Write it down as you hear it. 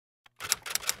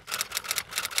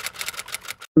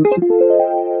Ready?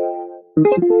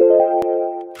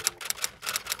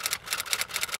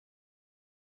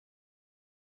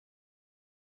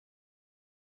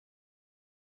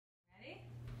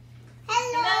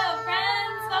 Hello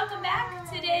friends, welcome back.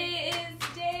 Today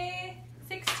is day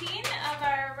 16 of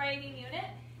our writing unit,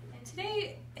 and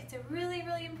today it's a really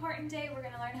important day. We're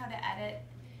going to learn how to edit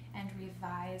and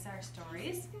revise our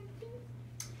stories.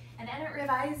 And edit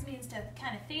revise means to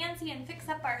kind of fancy and fix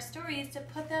up our stories to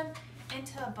put them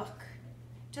into a book.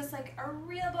 Just like a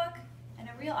real book and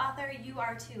a real author, you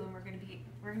are too, and we're gonna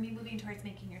be moving towards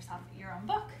making yourself your own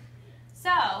book.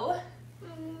 So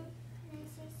Can I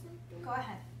say something? go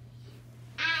ahead.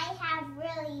 I have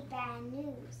really bad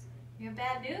news. You have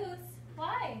bad news.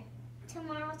 Why?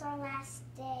 Tomorrow's our last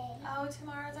day. Oh,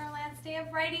 tomorrow's our last day of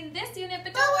writing this unit,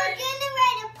 but But don't we're worry. gonna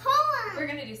write a poem. We're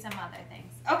gonna do some other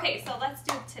things. Okay, so let's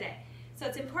do it today. So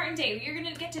it's an important day. You're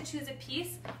gonna get to choose a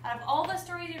piece out of all the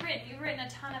stories you've written. You've written a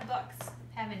ton of books,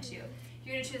 haven't you?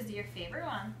 You're gonna choose your favorite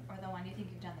one, or the one you think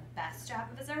you've done the best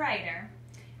job of as a writer.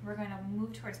 We're gonna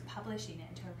move towards publishing it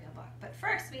into a real book. But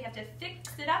first, we have to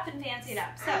fix it up and fancy it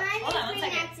up. So, hold on one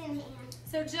second.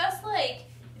 So just like,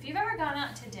 if you've ever gone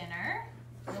out to dinner,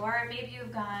 or maybe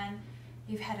you've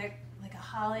had a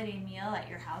holiday meal at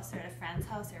your house or at a friend's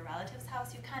house or a relative's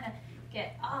house, you kind of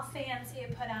get all fancy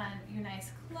and put on your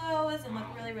nice clothes and look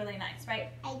really nice, right?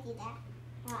 I do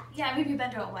that. Yeah, maybe you've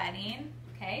been to a wedding,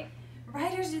 okay?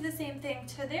 Writers do the same thing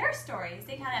to their stories.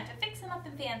 They kind of have to fix them up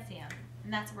and fancy them,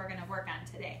 and that's what we're going to work on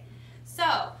today. So,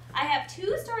 I have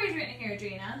two stories written here,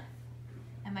 Adrina,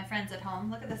 and my friends at home.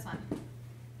 Look at this one.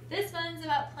 This one's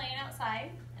about playing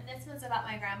outside, and this one's about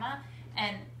my grandma,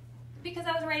 and because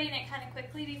I was writing it kind of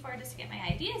quickly before just to get my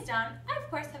ideas down, I of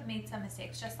course have made some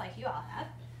mistakes just like you all have.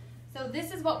 So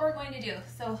this is what we're going to do.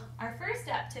 So our first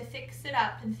step to fix it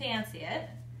up and fancy it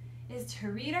is to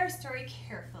read our story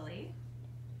carefully.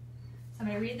 So I'm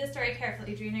going to read the story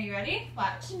carefully. Adrina, are you ready?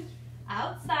 Watch.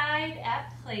 Outside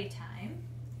at playtime,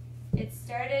 it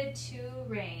started to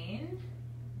rain.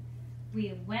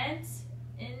 We went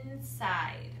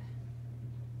inside.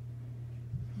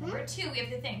 Number two, we have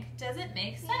to think, does it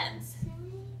make sense?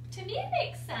 To me, it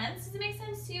makes sense. Does it make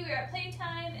sense to you? We were at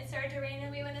playtime, it started to rain,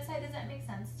 and we went inside. Does that make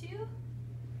sense to you?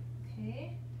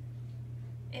 Okay.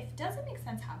 If it doesn't make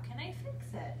sense, how can I fix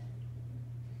it?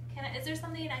 Is there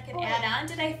something I could add on?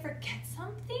 Did I forget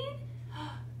something?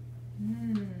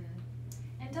 And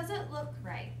does it look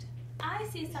right? I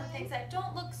see some things that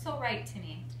don't look so right to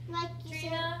me. Like you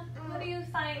Trina, said, what are you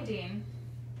finding?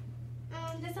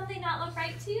 Does something not look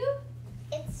right to you?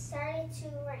 it started to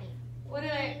rain. What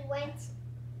did I? We went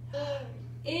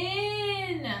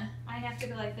In. I have to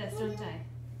go like this, don't I?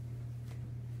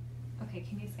 Okay,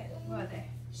 can you say it? What are they?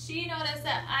 She noticed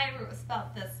that I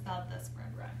spelled this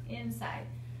word wrong. Inside.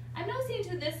 I'm noticing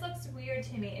too, this looks weird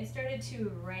to me. It started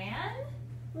to ran.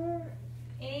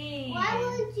 In. Why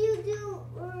would you do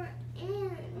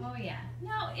in? Oh yeah.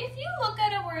 Now, if you look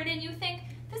at a word and you think,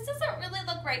 this doesn't really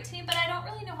look right to me, but I don't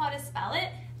really know how to spell it,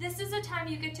 this is a time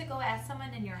you get to go ask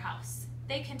someone in your house.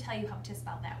 They can tell you how to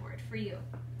spell that word for you.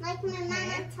 Like my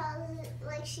mama tells it,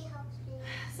 like she helps me.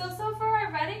 So far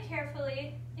I read it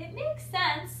carefully. It makes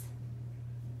sense.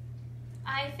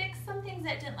 I fixed some things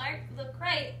that didn't look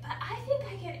right, but I think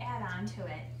I could add on to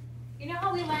it. You know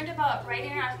how we learned about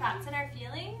writing our thoughts and our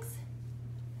feelings?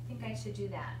 I think I should do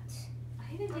that.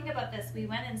 I didn't think about this. We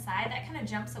went inside. That kind of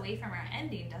jumps away from our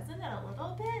ending, doesn't it, a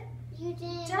little bit? You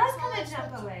didn't. It does tell kind of us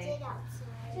jump what away. You did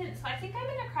outside. So I think I'm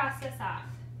going to cross this off.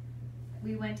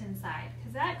 We went inside,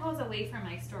 because that goes away from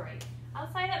my story.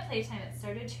 Outside at playtime, it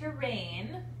started to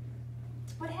rain.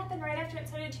 What happened right after it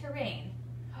started to rain?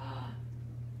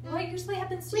 What usually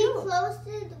happens to you?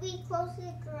 We closed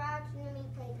the garage and then we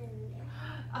played in there.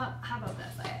 How about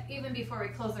this? Even before we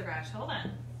close the garage, hold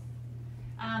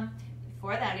on.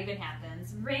 Before that even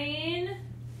happens, rain.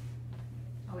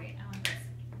 Oh wait, I want this.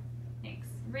 Thanks.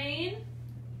 Rain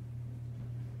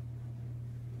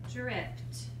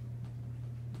dripped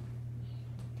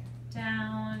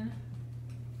down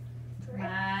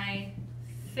my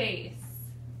face.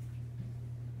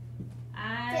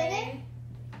 I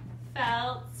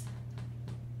felt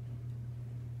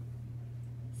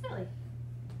silly.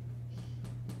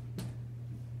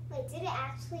 Wait, did it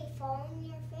actually fall in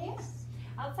your face?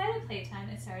 Outside of playtime,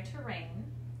 it started to rain.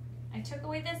 I took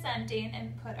away this ending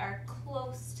and put our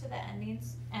close to the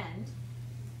ending's end.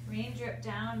 Rain dripped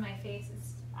down my face.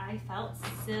 I felt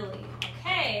silly.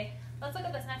 Okay, let's look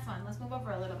at this next one. Let's move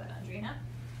over a little bit, Andrina.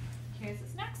 Here's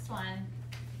this next one.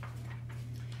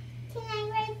 Can I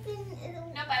write the...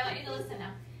 Nope, I want you to listen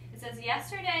now. It says,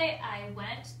 yesterday I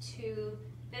went to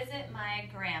visit my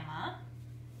grandma.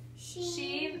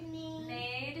 She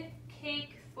made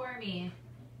cake for me.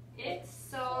 It's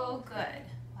so good.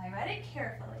 Well, I read it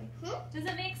carefully. Does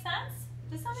it make sense?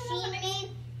 Does something doesn't make sense?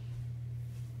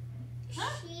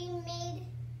 She made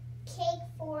cake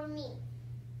for me.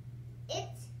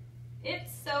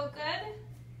 It's so good.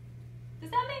 Does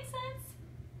that make sense?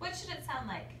 What should it sound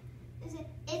like?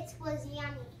 It was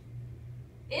yummy.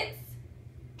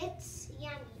 It's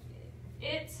yummy.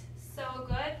 It's so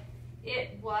good.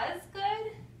 It was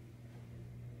good.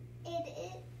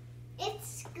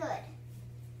 It's good.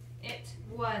 It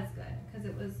was good because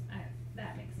it was.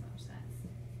 That makes no sense.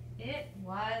 It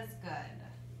was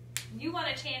good. You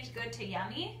want to change good to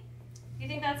yummy? You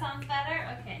think that sounds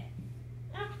better? Okay.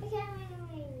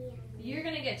 You're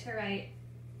gonna get to write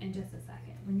in just a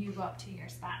second when you go up to your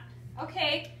spot.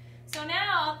 Okay. So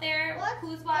now out there,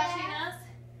 who's watching us?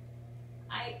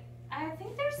 I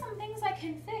think there's some things I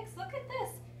can fix. Look at this.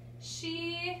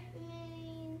 She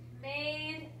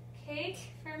made cake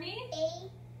for me.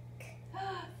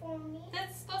 For me.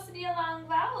 That's supposed to be a long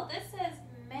vowel. This says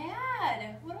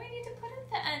mad. What do I need to put at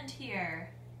the end here?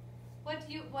 What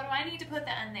do I need to put at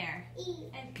the end there? E.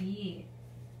 And E.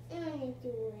 I'm gonna do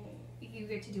it. You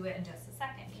get to do it in just a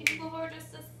second. Can you move over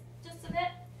just a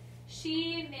bit?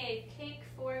 She made cake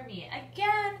for me.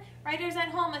 Again, writers at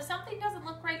home, if something doesn't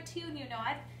look right to you and you know,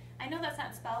 I know that's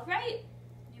not spelled right,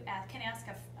 you can ask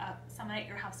someone at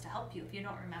your house to help you if you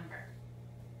don't remember.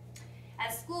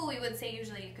 At school, we would say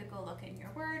usually you could go look in your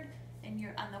word,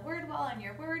 on the word wall in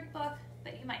your word book,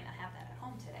 but you might not have that at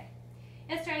home today.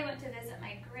 Yesterday I went to visit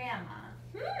my grandma.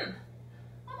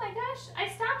 Oh my gosh, I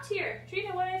stopped here.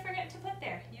 Trina, what did I forget to put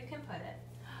there? You can put it.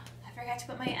 I forgot to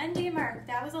put my ending mark.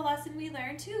 That was a lesson we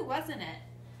learned too, wasn't it?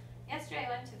 Yesterday I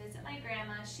went to visit my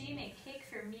grandma. She made cake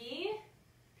for me,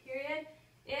 period.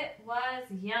 It was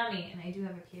yummy, and I do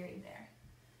have a period there.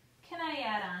 Can I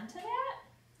add on to that?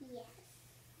 Yes.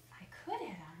 I could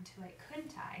add on to it,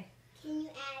 couldn't I? Can you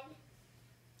add?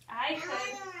 I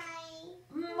could.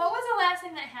 What was the last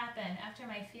thing that happened after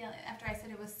I said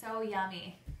it was so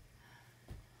yummy?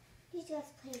 You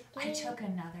just played I took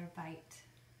another bite.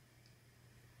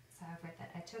 So I've read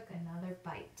that. I took another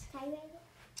bite. Can you read it?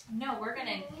 No, we're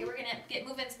gonna get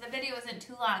moving so the video isn't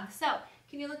too long. So,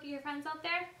 can you look at your friends out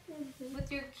there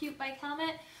with your cute bike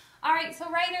helmet? All right, so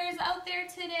writers out there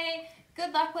today,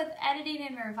 good luck with editing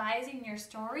and revising your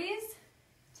stories.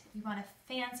 You want to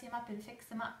fancy them up and fix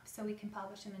them up so we can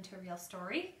publish them into a real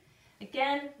story.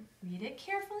 Again, read it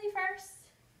carefully first.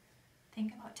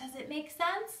 Think about, does it make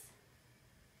sense?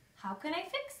 How can I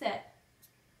fix it?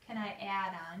 Can I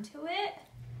add on to it?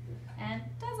 And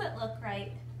does it look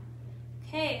right?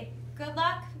 Okay, good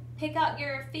luck. Pick out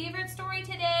your favorite story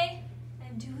today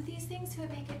and do these things to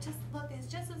make it just look as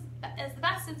the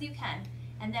best as you can.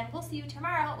 And then we'll see you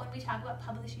tomorrow when we talk about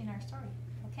publishing our story.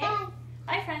 Okay? Bye.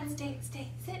 Bye friends. Stay,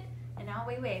 sit, and now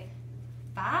we wave.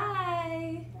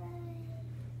 Bye.